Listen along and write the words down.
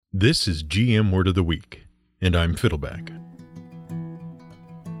This is GM Word of the Week, and I'm Fiddleback.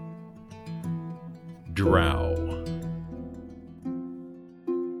 Drow.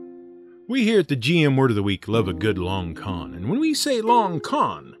 We here at the GM Word of the Week love a good long con, and when we say long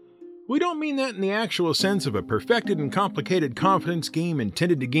con, we don't mean that in the actual sense of a perfected and complicated confidence game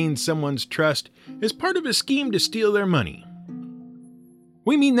intended to gain someone's trust as part of a scheme to steal their money.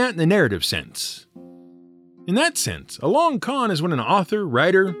 We mean that in the narrative sense. In that sense, a long con is when an author,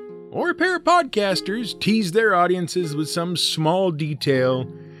 writer, or a pair of podcasters tease their audiences with some small detail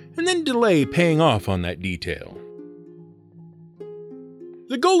and then delay paying off on that detail.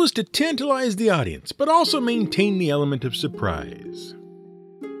 The goal is to tantalize the audience, but also maintain the element of surprise.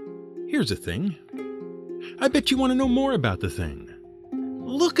 Here's the thing. I bet you want to know more about the thing.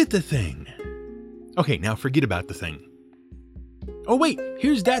 Look at the thing. Okay, now forget about the thing. Oh wait,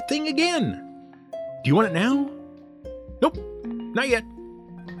 here's that thing again. Do you want it now? Nope, not yet.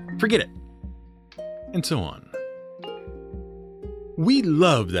 Forget it. And so on. We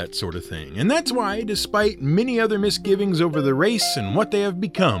love that sort of thing, and that's why, despite many other misgivings over the race and what they have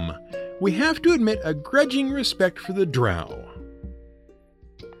become, we have to admit a grudging respect for the Drow.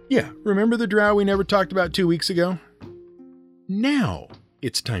 Yeah, remember the Drow we never talked about 2 weeks ago? Now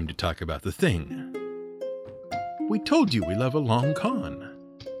it's time to talk about the thing. We told you we love a long con.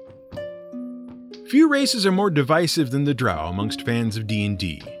 Few races are more divisive than the Drow amongst fans of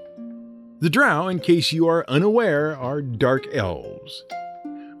D&D. The Drow, in case you are unaware, are dark elves.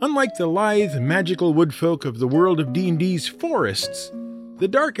 Unlike the lithe, magical woodfolk of the world of D&D's forests, the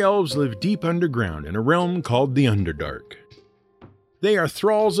dark elves live deep underground in a realm called the Underdark. They are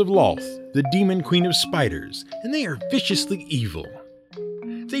thralls of Lolth, the demon queen of spiders, and they are viciously evil.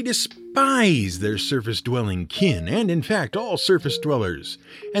 They despise their surface-dwelling kin, and in fact all surface dwellers,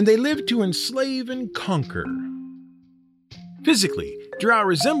 and they live to enslave and conquer. Physically, Drow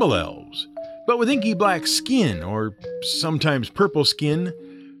resemble elves, but with inky black skin, or sometimes purple skin,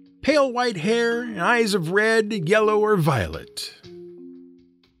 pale white hair, and eyes of red, yellow, or violet.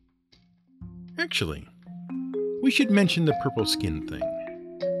 Actually, we should mention the purple skin thing.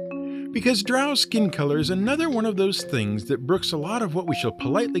 Because Drow skin color is another one of those things that brooks a lot of what we shall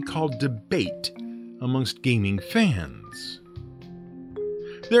politely call debate amongst gaming fans.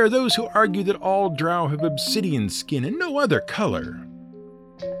 There are those who argue that all Drow have obsidian skin and no other color.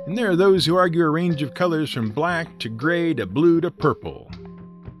 And there are those who argue a range of colors from black to gray to blue to purple.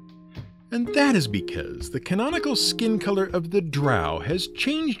 And that is because the canonical skin color of the Drow has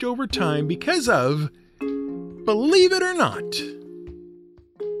changed over time because of, believe it or not,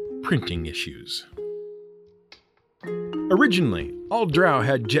 printing issues. Originally, all Drow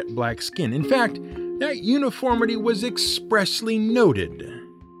had jet black skin. In fact, that uniformity was expressly noted.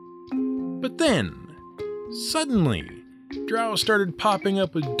 But then, suddenly, Drow started popping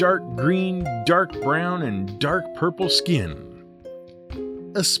up with dark green, dark brown, and dark purple skin.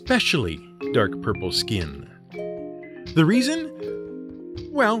 Especially dark purple skin. The reason?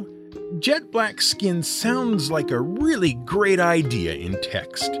 Well, jet black skin sounds like a really great idea in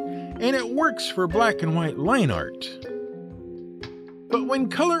text, and it works for black and white line art. But when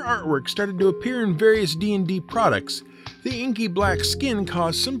color artwork started to appear in various D&D products, the inky black skin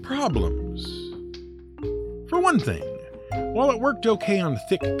caused some problems. For one thing, while it worked okay on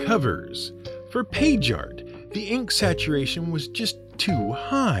thick covers, for page art, the ink saturation was just too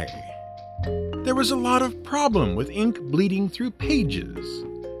high. There was a lot of problem with ink bleeding through pages.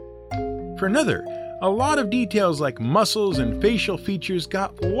 For another, a lot of details like muscles and facial features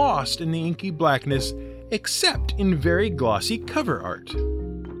got lost in the inky blackness, except in very glossy cover art.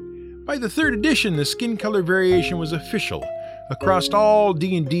 By the 3rd edition, the skin color variation was official across all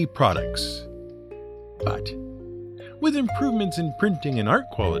D&D products. But with improvements in printing and art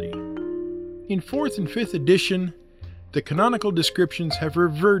quality, in 4th and 5th edition, the canonical descriptions have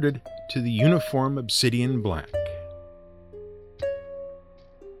reverted to the uniform obsidian black.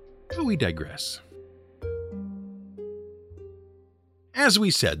 But we digress. As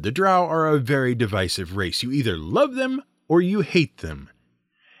we said, the Drow are a very divisive race. You either love them or you hate them.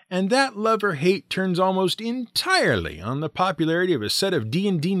 And that love or hate turns almost entirely on the popularity of a set of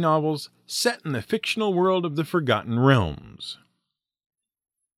D&D novels set in the fictional world of the Forgotten Realms.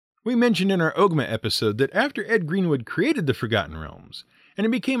 We mentioned in our Ogma episode that after Ed Greenwood created the Forgotten Realms, and it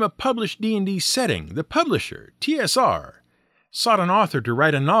became a published D&D setting, the publisher, TSR, sought an author to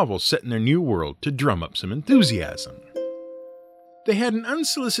write a novel set in their new world to drum up some enthusiasm. They had an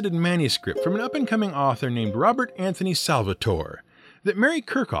unsolicited manuscript from an up-and-coming author named Robert Anthony Salvatore that Mary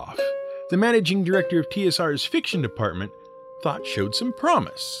Kirkhoff, the managing director of TSR's fiction department, thought showed some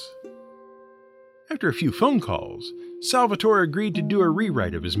promise. After a few phone calls, Salvatore agreed to do a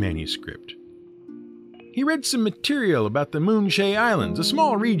rewrite of his manuscript. He read some material about the Moonshae Islands, a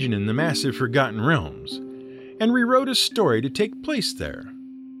small region in the massive Forgotten Realms, and rewrote a story to take place there.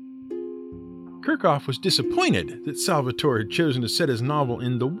 Kirchhoff was disappointed that Salvatore had chosen to set his novel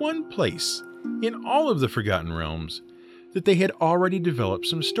in the one place in all of the Forgotten Realms that they had already developed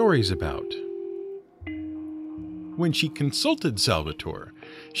some stories about. When she consulted Salvatore,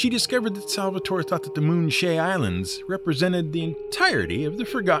 she discovered that Salvatore thought that the Moonshae Islands represented the entirety of the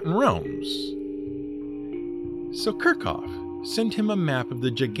Forgotten Realms. So Kirchhoff sent him a map of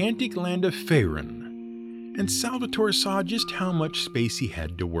the gigantic land of Faerun, and Salvatore saw just how much space he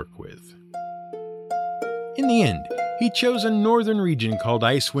had to work with. In the end, he chose a northern region called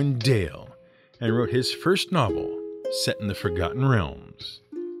Icewind Dale and wrote his first novel set in the Forgotten Realms,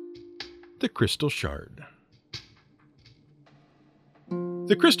 The Crystal Shard.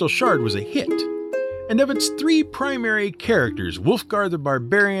 The Crystal Shard was a hit, and of its three primary characters, Wulfgar the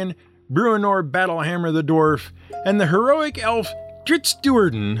Barbarian, Bruenor Battlehammer the Dwarf, and the heroic elf Drizzt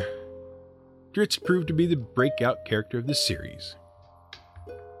Do'Urden, Drizzt proved to be the breakout character of the series.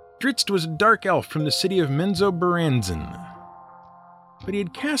 Drizzt was a dark elf from the city of Menzoberranzan, but he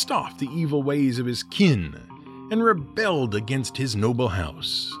had cast off the evil ways of his kin and rebelled against his noble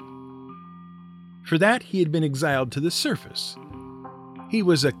house. For that, he had been exiled to the surface. He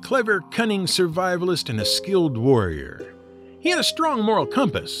was a clever, cunning survivalist and a skilled warrior. He had a strong moral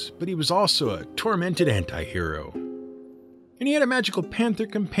compass, but he was also a tormented anti-hero. And he had a magical panther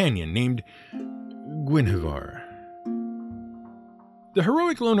companion named Guinevere. The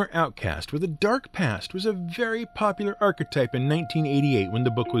heroic loner outcast with a dark past was a very popular archetype in 1988 when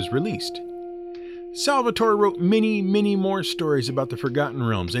the book was released. Salvatore wrote many more stories about the Forgotten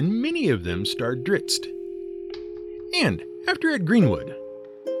Realms, and many of them starred Drizzt. And, after Ed Greenwood,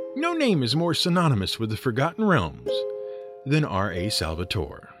 no name is more synonymous with the Forgotten Realms than R.A.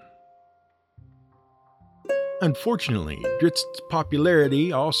 Salvatore. Unfortunately, Drizzt's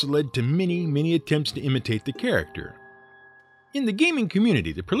popularity also led to many attempts to imitate the character. In the gaming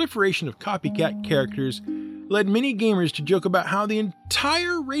community, the proliferation of copycat characters led many gamers to joke about how the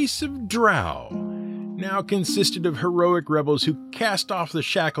entire race of Drow now consisted of heroic rebels who cast off the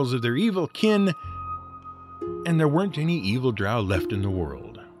shackles of their evil kin, and there weren't any evil Drow left in the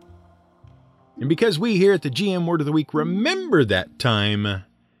world. And because we here at the GM Word of the Week remember that time,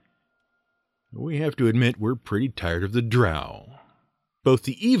 we have to admit we're pretty tired of the Drow. Both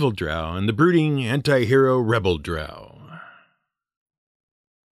the evil Drow and the brooding anti-hero rebel Drow.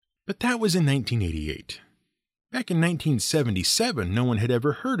 But that was in 1988. Back in 1977, no one had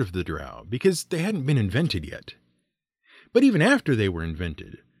ever heard of the Drow because they hadn't been invented yet. But even after they were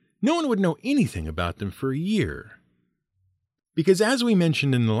invented, no one would know anything about them for a year. Because as we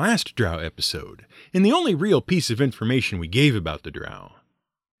mentioned in the last Drow episode, and the only real piece of information we gave about the Drow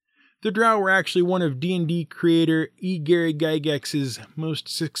were actually one of D&D creator E. Gary Gygax's most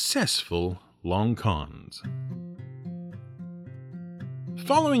successful long cons.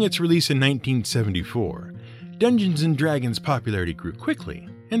 Following its release in 1974, Dungeons & Dragons' popularity grew quickly,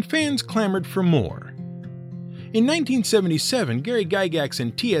 and fans clamored for more. In 1977, Gary Gygax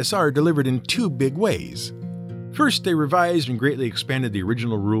and TSR delivered in two big ways. First, they revised and greatly expanded the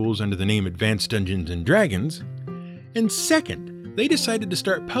original rules under the name Advanced Dungeons & Dragons, and second, they decided to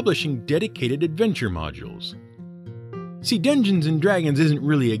start publishing dedicated adventure modules. See, Dungeons & Dragons isn't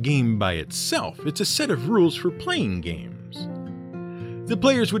really a game by itself, it's a set of rules for playing games. The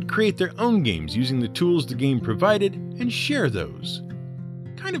players would create their own games using the tools the game provided and share those.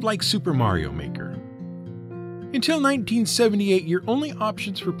 Kind of like Super Mario Maker. Until 1978, your only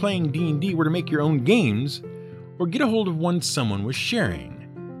options for playing D&D were to make your own games or get a hold of one someone was sharing.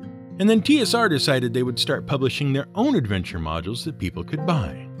 And then TSR decided they would start publishing their own adventure modules that people could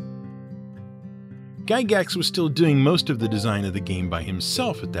buy. Gygax was still doing most of the design of the game by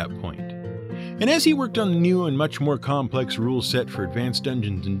himself at that point. And as he worked on the new and much more complex rule set for Advanced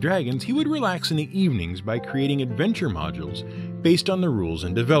Dungeons & Dragons, he would relax in the evenings by creating adventure modules based on the rules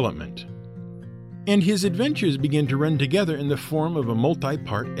in development. And his adventures began to run together in the form of a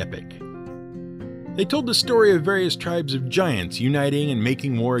multi-part epic. They told the story of various tribes of giants uniting and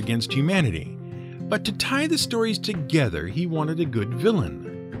making war against humanity. But to tie the stories together, he wanted a good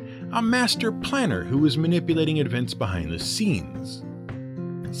villain. A master planner who was manipulating events behind the scenes.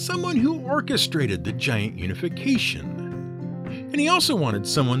 Someone who orchestrated the giant unification. And he also wanted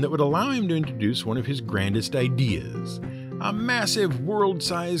someone that would allow him to introduce one of his grandest ideas. A massive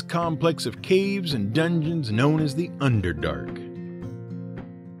world-sized complex of caves and dungeons known as the Underdark.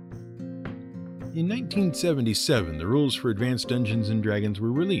 In 1977, the rules for Advanced Dungeons & Dragons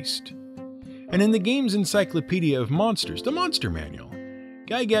were released, And in the game's Encyclopedia of Monsters, the Monster Manual,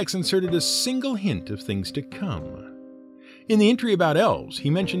 Gygax inserted a single hint of things to come. In the entry about elves, he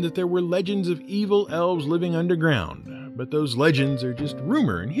mentioned that there were legends of evil elves living underground, but those legends are just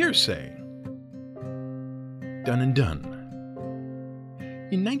rumor and hearsay. Done and done.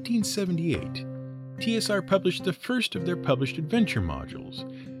 In 1978, TSR published the first of their published adventure modules,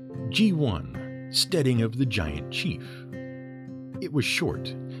 G1, Steading of the Giant Chief. It was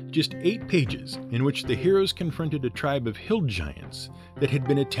short, just 8 pages, in which the heroes confronted a tribe of hill giants that had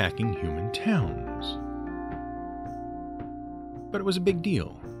been attacking human towns. But it was a big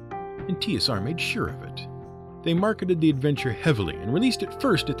deal, and TSR made sure of it. They marketed the adventure heavily and released it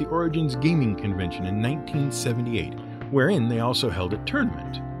first at the Origins Gaming Convention in 1978, wherein they also held a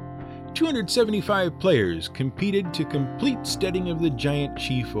tournament. 275 players competed to complete Steading of the Giant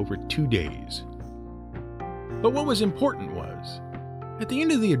Chief over 2 days. But what was important was, at the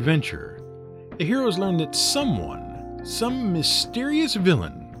end of the adventure, the heroes learned that some mysterious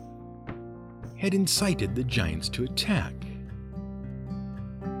villain, had incited the giants to attack,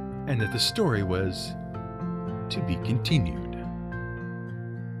 and that the story was to be continued.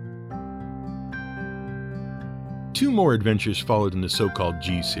 2 more adventures followed in the so-called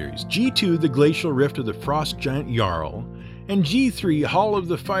G series, G2, The Glacial Rift of the Frost Giant Jarl, and G3, Hall of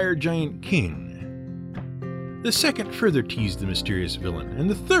the Fire Giant King. The second further teased the mysterious villain, and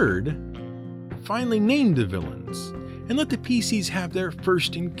the third finally named the villains, and let the PCs have their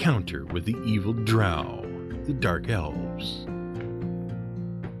first encounter with the evil Drow, the Dark Elves.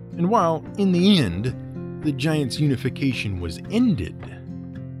 And while, in the end, the Giants' unification was ended,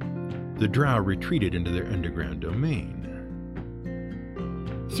 the Drow retreated into their underground domain.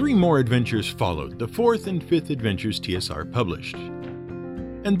 3 more adventures followed, the 4th and 5th adventures TSR published.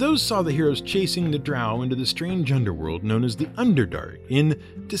 And those saw the heroes chasing the Drow into the strange underworld known as the Underdark in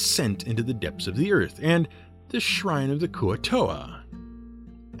Descent into the Depths of the Earth and the Shrine of the Kuo-toa,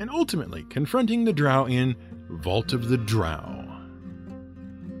 and ultimately confronting the Drow in Vault of the Drow.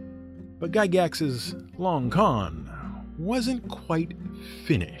 But Gygax's Long Con wasn't quite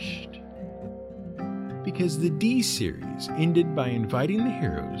finished, because the D series ended by inviting the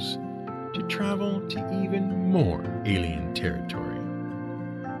heroes to travel to even more alien territory,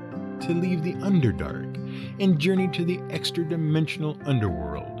 to leave the Underdark and journey to the extra-dimensional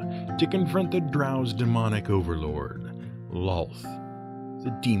underworld to confront the Drow's demonic overlord, Lolth, the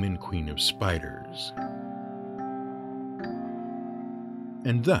Demon Queen of Spiders.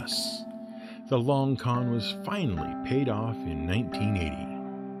 And thus, the Long Con was finally paid off in 1980.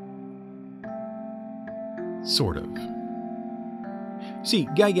 Sort of. See,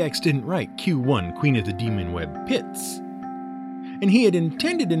 Gygax didn't write Q1, Queen of the Demon Web Pits, and he had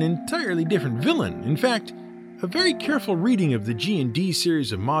intended an entirely different villain. In fact, a very careful reading of the G&D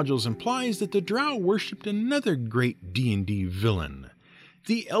series of modules implies that the Drow worshipped another great D&D villain,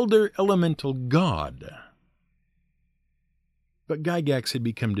 the Elder Elemental God. But Gygax had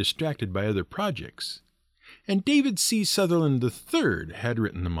become distracted by other projects, and David C. Sutherland III had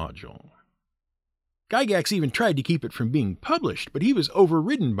written the module. Gygax even tried to keep it from being published, but he was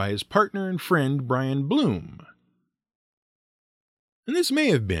overridden by his partner and friend Brian Bloom. And this may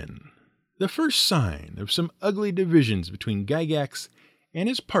have been the first sign of some ugly divisions between Gygax and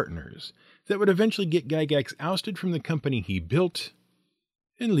his partners that would eventually get Gygax ousted from the company he built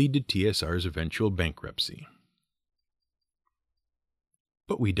and lead to TSR's eventual bankruptcy.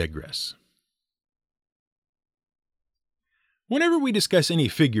 But we digress. Whenever we discuss any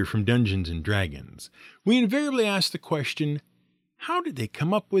figure from Dungeons & Dragons, we invariably ask the question, how did they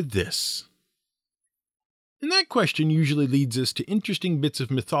come up with this? And that question usually leads us to interesting bits of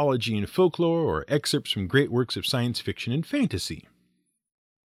mythology and folklore or excerpts from great works of science fiction and fantasy.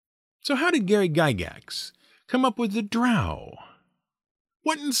 So how did Gary Gygax come up with the Drow?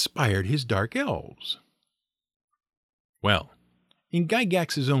 What inspired his Dark Elves? Well, in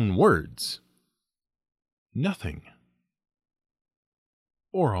Gygax's own words, nothing.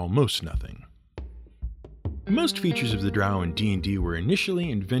 Or almost nothing. Most features of the Drow in D&D were initially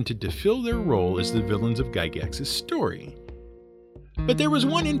invented to fill their role as the villains of Gygax's story. But there was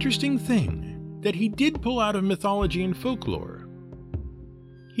one interesting thing that he did pull out of mythology and folklore.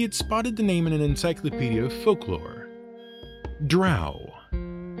 He had spotted the name in an encyclopedia of folklore. Drow.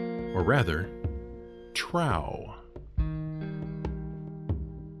 Or rather, Trow.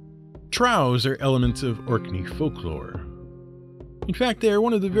 Trows are elements of Orkney folklore. In fact, they are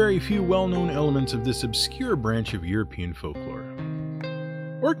one of the very few well-known elements of this obscure branch of European folklore.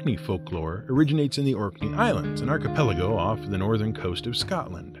 Orkney folklore originates in the Orkney Islands, an archipelago off the northern coast of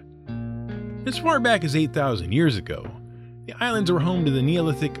Scotland. As far back as 8,000 years ago, the islands were home to the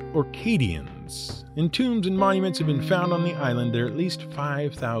Neolithic Orcadians, sites, and tombs and monuments have been found on the island that are at least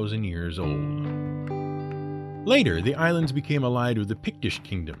 5,000 years old. Later, the islands became allied with the Pictish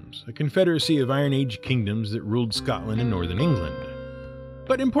kingdoms, a confederacy of Iron Age kingdoms that ruled Scotland and northern England.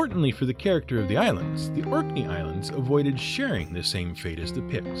 But importantly for the character of the islands, the Orkney Islands avoided sharing the same fate as the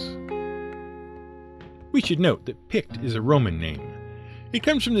Picts. We should note that Pict is a Roman name. It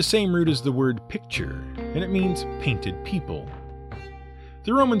comes from the same root as the word picture, and it means painted people.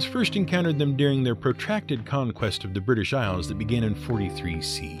 The Romans first encountered them during their protracted conquest of the British Isles that began in 43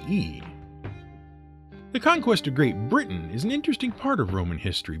 CE. The conquest of Great Britain is an interesting part of Roman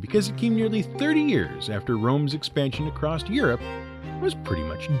history because it came nearly 30 years after Rome's expansion across Europe was pretty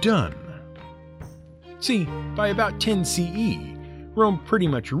much done. See, by about 10 CE, Rome pretty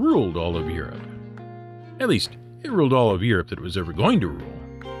much ruled all of Europe. At least, it ruled all of Europe that it was ever going to rule.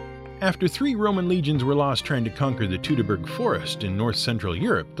 After 3 Roman legions were lost trying to conquer the Teutoburg Forest in north-central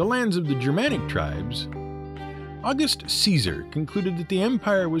Europe, the lands of the Germanic tribes, August Caesar concluded that the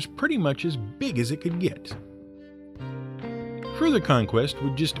empire was pretty much as big as it could get. Further conquest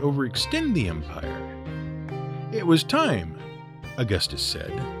would just overextend the empire. It was time, Augustus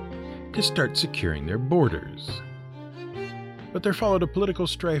said, to start securing their borders. But there followed a political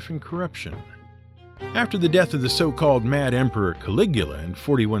strife and corruption. After the death of the so-called Mad Emperor Caligula in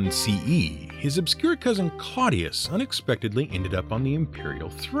 41 CE, his obscure cousin Claudius unexpectedly ended up on the imperial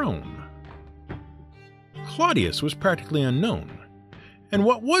throne. Claudius was practically unknown, and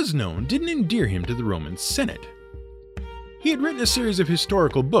what was known didn't endear him to the Roman Senate. He had written a series of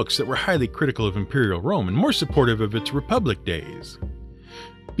historical books that were highly critical of imperial Rome and more supportive of its republic days.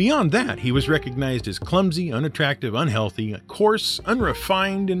 Beyond that, he was recognized as clumsy, unattractive, unhealthy, coarse,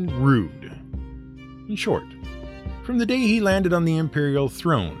 unrefined, and rude. In short, from the day he landed on the imperial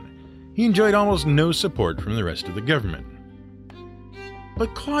throne, he enjoyed almost no support from the rest of the government.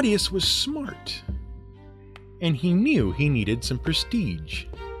 But Claudius was smart, and he knew he needed some prestige.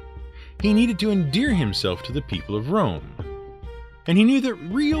 He needed to endear himself to the people of Rome, and he knew that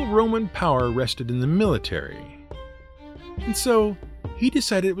real Roman power rested in the military. And so, he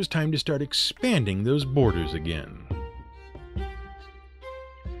decided it was time to start expanding those borders again.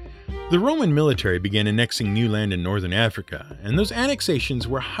 The Roman military began annexing new land in northern Africa, and those annexations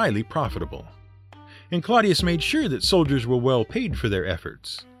were highly profitable. And Claudius made sure that soldiers were well paid for their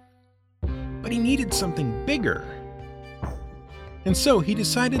efforts. But he needed something bigger. And so he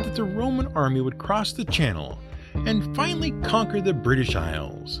decided that the Roman army would cross the Channel and finally conquer the British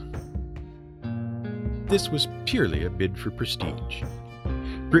Isles. This was purely a bid for prestige.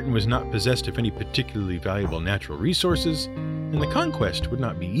 Britain was not possessed of any particularly valuable natural resources, and the conquest would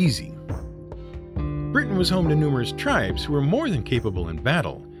not be easy. Britain was home to numerous tribes who were more than capable in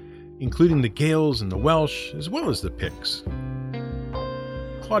battle, including the Gaels and the Welsh, as well as the Picts.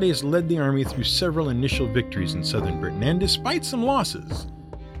 Claudius led the army through several initial victories in southern Britain, and despite some losses,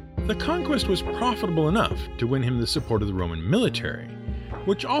 the conquest was profitable enough to win him the support of the Roman military,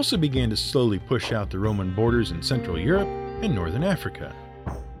 which also began to slowly push out the Roman borders in Central Europe and Northern Africa.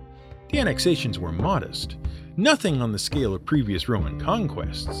 The annexations were modest, nothing on the scale of previous Roman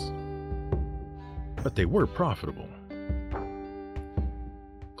conquests, but they were profitable.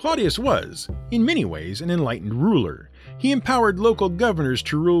 Claudius was, in many ways, an enlightened ruler. He empowered local governors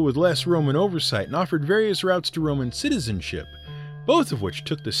to rule with less Roman oversight and offered various routes to Roman citizenship, both of which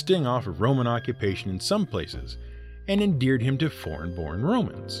took the sting off of Roman occupation in some places and endeared him to foreign-born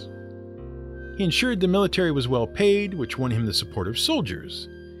Romans. He ensured the military was well paid, which won him the support of soldiers.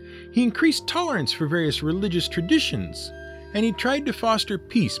 He increased tolerance for various religious traditions, and he tried to foster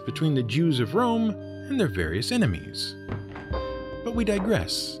peace between the Jews of Rome and their various enemies. But we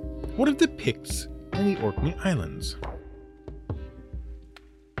digress. What of the Picts and the Orkney Islands?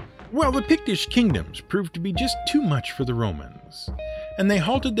 Well, the Pictish kingdoms proved to be just too much for the Romans, and they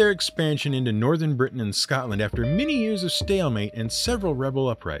halted their expansion into northern Britain and Scotland after many years of stalemate and several rebel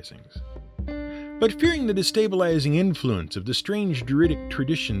uprisings. But fearing the destabilizing influence of the strange Druidic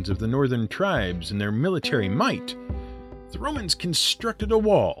traditions of the northern tribes and their military might, the Romans constructed a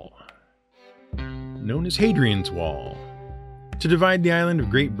wall, known as Hadrian's Wall, to divide the island of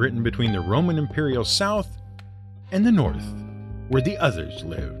Great Britain between the Roman imperial south and the north, where the others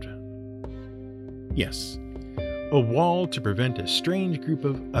lived. Yes, a wall to prevent a strange group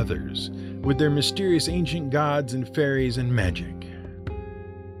of others with their mysterious ancient gods and fairies and magic.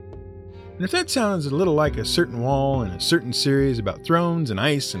 And if that sounds a little like a certain wall in a certain series about thrones and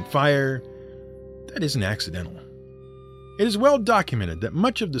ice and fire, that isn't accidental. It is well documented that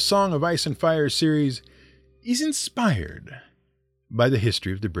much of the Song of Ice and Fire series is inspired by the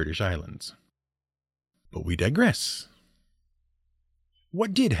history of the British Islands. But we digress.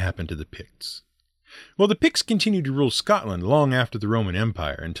 What did happen to the Picts? Well, the Picts continued to rule Scotland long after the Roman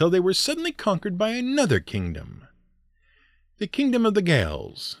Empire, until they were suddenly conquered by another kingdom, the Kingdom of the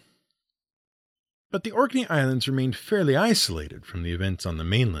Gaels. But the Orkney Islands remained fairly isolated from the events on the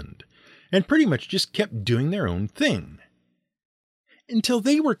mainland, and pretty much just kept doing their own thing. Until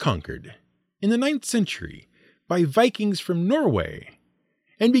they were conquered, in the 9th century, by Vikings from Norway,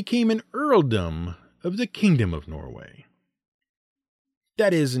 and became an earldom of the Kingdom of Norway.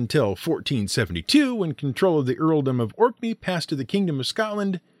 That is until 1472, when control of the earldom of Orkney passed to the Kingdom of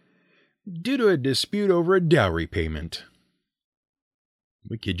Scotland due to a dispute over a dowry payment.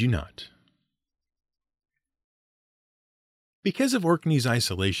 We kid you not. Because of Orkney's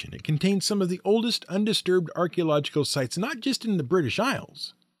isolation, it contains some of the oldest undisturbed archaeological sites not just in the British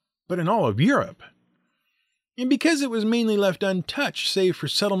Isles, but in all of Europe. And because it was mainly left untouched save for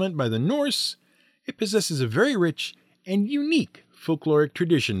settlement by the Norse, it possesses a very rich and unique folkloric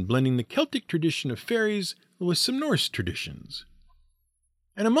tradition, blending the Celtic tradition of fairies with some Norse traditions.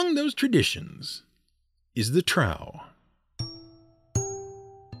 And among those traditions is the Trow.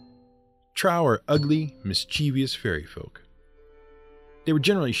 Trow are ugly, mischievous fairy folk. They were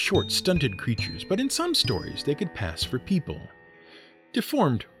generally short, stunted creatures, but in some stories they could pass for people.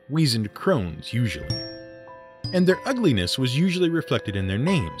 Deformed, weazened crones, usually. And their ugliness was usually reflected in their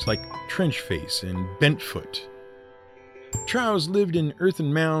names, like Trenchface and Bentfoot. Trows lived in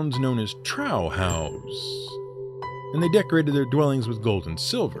earthen mounds known as Trow House, and they decorated their dwellings with gold and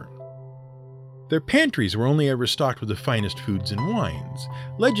silver. Their pantries were only ever stocked with the finest foods and wines.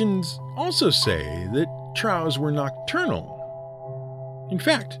 Legends also say that Trows were nocturnal. In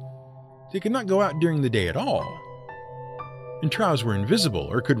fact, they could not go out during the day at all, and Trows were invisible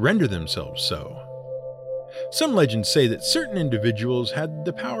or could render themselves so. Some legends say that certain individuals had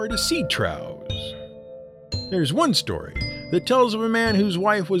the power to see Trows. There's one story that tells of a man whose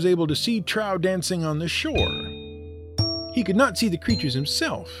wife was able to see Trow dancing on the shore. He could not see the creatures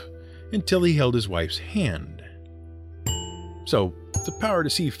himself until he held his wife's hand. So, the power to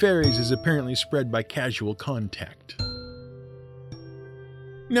see fairies is apparently spread by casual contact.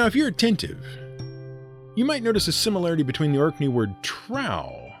 Now, if you're attentive, you might notice a similarity between the Orkney word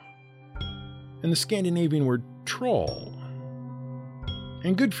trow and the Scandinavian word troll.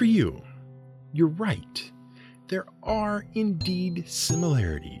 And good for you. You're right. There are indeed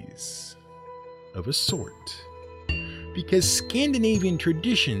similarities of a sort. Because Scandinavian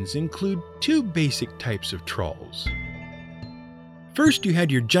traditions include two basic types of trolls. First, you had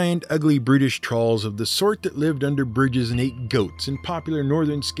your giant, ugly, brutish trolls of the sort that lived under bridges and ate goats in popular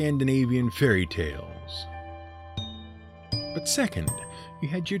northern Scandinavian fairy tales. But second, you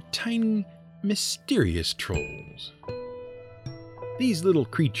had your tiny, mysterious trolls. These little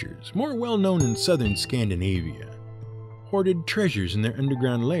creatures, more well known in southern Scandinavia, hoarded treasures in their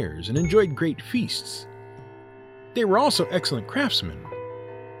underground lairs and enjoyed great feasts. They were also excellent craftsmen.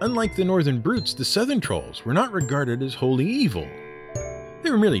 Unlike the northern brutes, the southern trolls were not regarded as wholly evil. They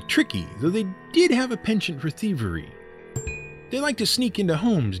were merely tricky, though they did have a penchant for thievery. They liked to sneak into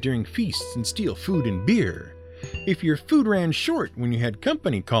homes during feasts and steal food and beer. If your food ran short when you had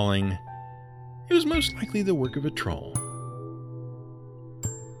company calling, it was most likely the work of a troll.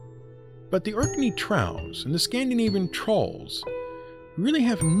 But the Orkney Trows and the Scandinavian trolls really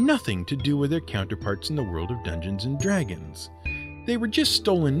have nothing to do with their counterparts in the world of Dungeons and Dragons. They were just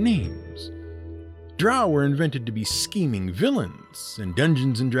stolen names. Drow were invented to be scheming villains, and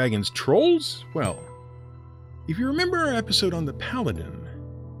Dungeons and Dragons trolls? Well, if you remember our episode on the Paladin,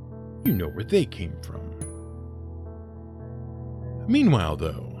 you know where they came from. Meanwhile,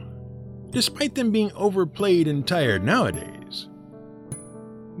 though, despite them being overplayed and tired nowadays,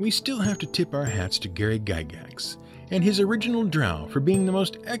 we still have to tip our hats to Gary Gygax and his original Drow for being the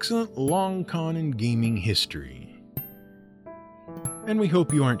most excellent long con in gaming history. And we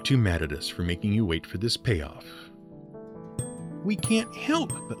hope you aren't too mad at us for making you wait for this payoff. We can't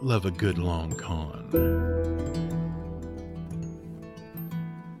help but love a good long con.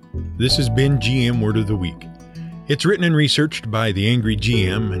 This has been GM Word of the Week. It's written and researched by The Angry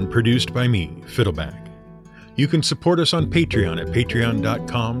GM and produced by me, Fiddleback. You can support us on Patreon at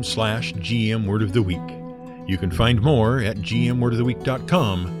patreon.com/GM Word of the Week. You can find more at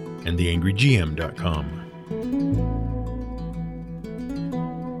gmwordoftheweek.com and theangrygm.com.